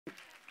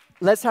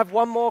Let's have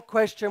one more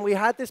question. We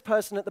had this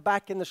person at the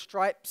back in the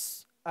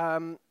stripes.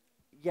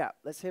 Yeah,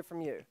 let's hear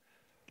from you.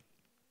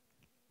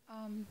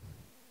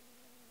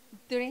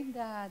 During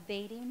the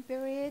dating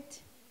period,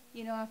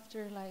 you know,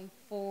 after like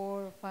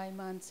 4 or 5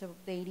 months of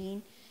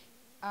dating,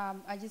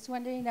 I just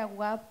wondering at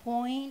what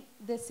point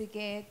do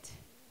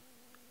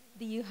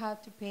you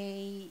have to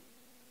pay,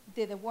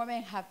 did the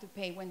woman have to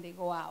pay when they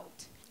go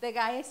out? The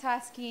guy is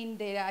asking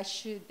that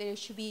there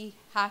should be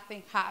half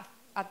and half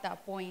at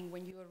that point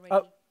when you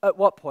already... At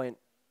what point?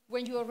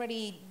 When you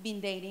already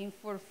been dating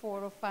for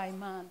 4 or 5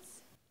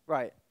 months.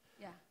 Right.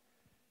 Yeah.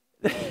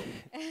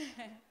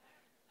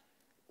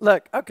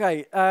 Look,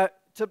 okay,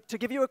 to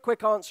give you a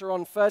quick answer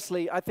on,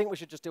 firstly, I think we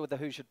should just deal with the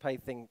who should pay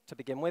thing to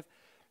begin with.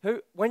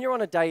 When you're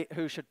on a date,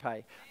 who should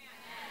pay?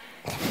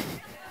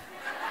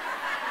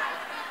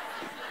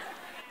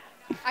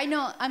 I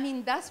know. I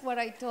mean, that's what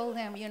I told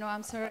them. You know,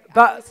 I'm sorry.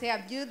 But I would say,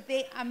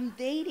 I'm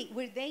dating.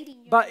 We're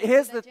dating. But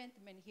here's the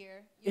gentleman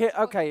here.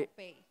 Okay.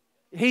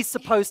 He's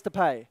supposed to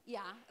pay.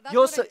 Yeah, that's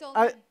what I told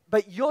him.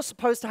 But you're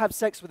supposed to have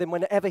sex with him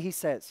whenever he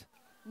says.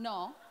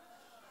 No.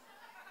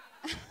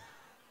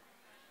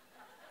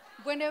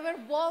 Whenever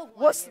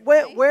both.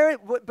 Where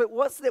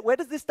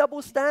does this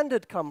double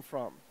standard come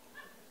from?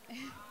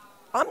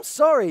 I'm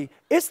sorry,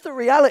 it's the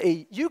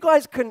reality. You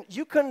guys can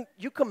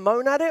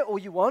moan at it all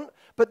you want,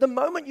 but the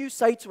moment you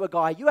say to a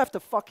guy, you have to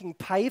fucking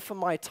pay for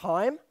my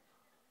time,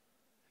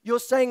 you're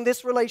saying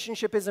this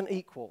relationship isn't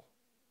equal.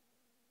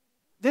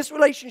 This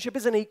relationship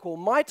isn't equal.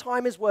 My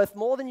time is worth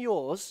more than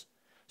yours,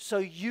 so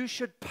you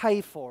should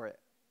pay for it.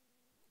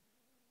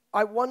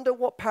 I wonder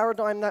what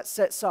paradigm that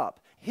sets up.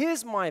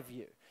 Here's my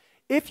view.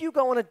 If you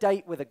go on a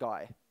date with a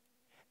guy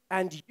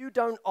and you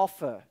don't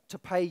offer to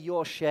pay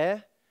your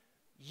share,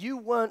 you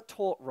weren't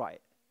taught right.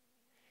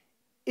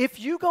 If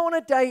you go on a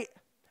date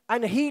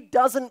and he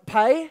doesn't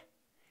pay,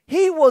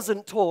 he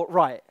wasn't taught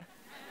right.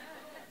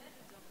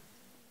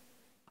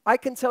 I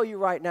can tell you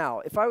right now,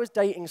 if I was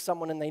dating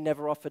someone and they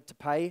never offered to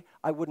pay,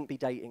 I wouldn't be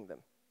dating them.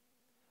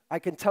 I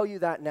can tell you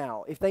that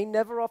now. If they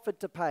never offered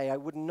to pay, I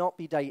would not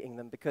be dating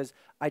them because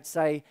I'd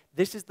say,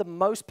 this is the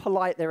most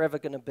polite they're ever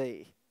going to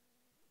be.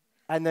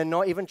 And they're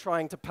not even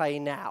trying to pay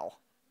now.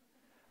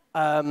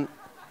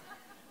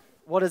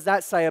 What does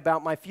that say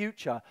about my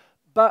future?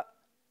 But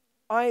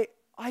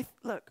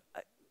look,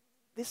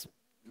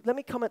 let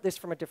me come at this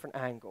from a different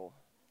angle.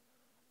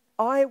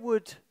 I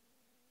will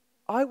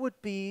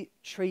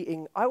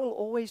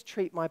always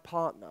treat my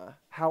partner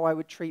how I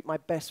would treat my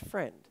best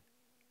friend.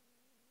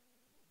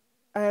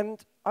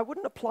 And I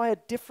wouldn't apply a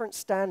different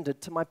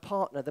standard to my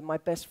partner than my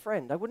best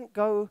friend. I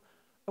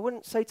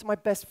wouldn't say to my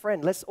best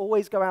friend, let's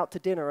always go out to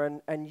dinner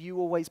and you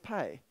always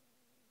pay.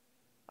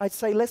 I'd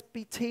say, let's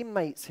be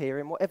teammates here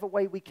in whatever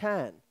way we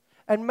can.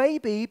 And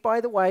maybe, by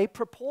the way,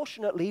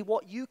 proportionately,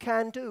 what you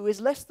can do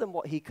is less than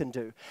what he can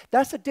do.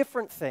 That's a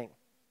different thing.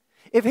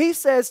 If he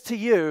says to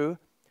you,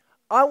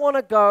 I want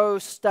to go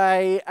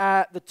stay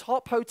at the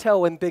top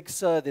hotel in Big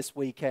Sur this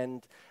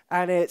weekend,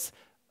 and it's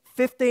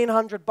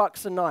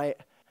 $1,500 a night,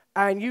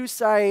 and you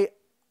say,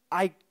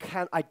 I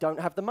don't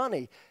have the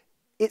money.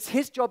 It's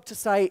his job to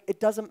say,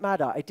 it doesn't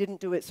matter. I didn't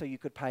do it so you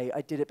could pay.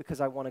 I did it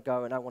because I want to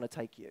go and I want to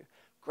take you.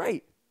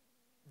 Great.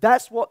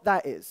 That's what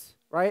that is,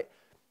 right?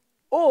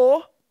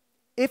 Or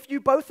if you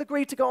both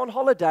agree to go on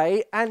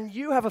holiday and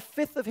you have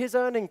 1/5 of his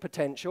earning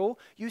potential,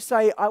 you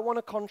say, I want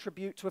to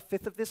contribute to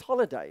 1/5 of this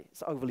holiday.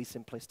 It's overly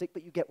simplistic,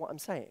 but you get what I'm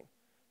saying,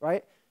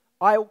 right?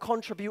 I'll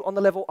contribute on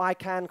the level I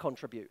can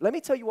contribute. Let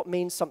me tell you what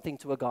means something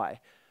to a guy.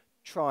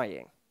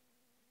 Trying.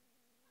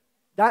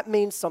 That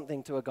means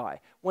something to a guy.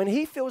 When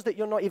he feels that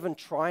you're not even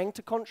trying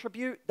to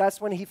contribute,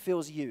 that's when he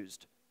feels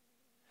used.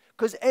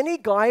 Because any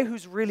guy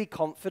who's really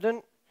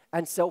confident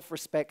and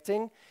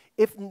self-respecting,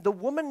 if the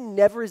woman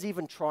never is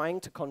even trying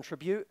to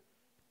contribute,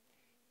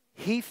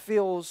 he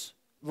feels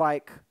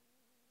like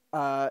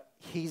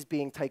he's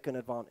being taken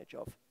advantage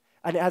of.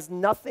 And it has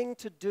nothing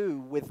to do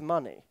with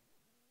money.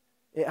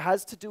 It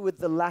has to do with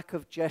the lack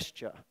of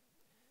gesture.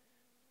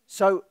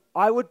 So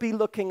I would be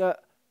looking at,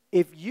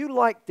 if you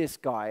like this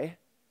guy,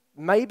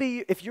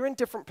 maybe if you're in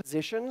different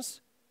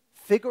positions,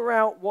 figure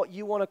out what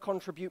you want to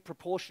contribute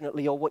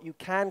proportionately or what you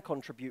can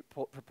contribute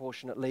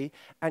proportionately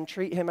and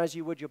treat him as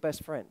you would your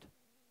best friend.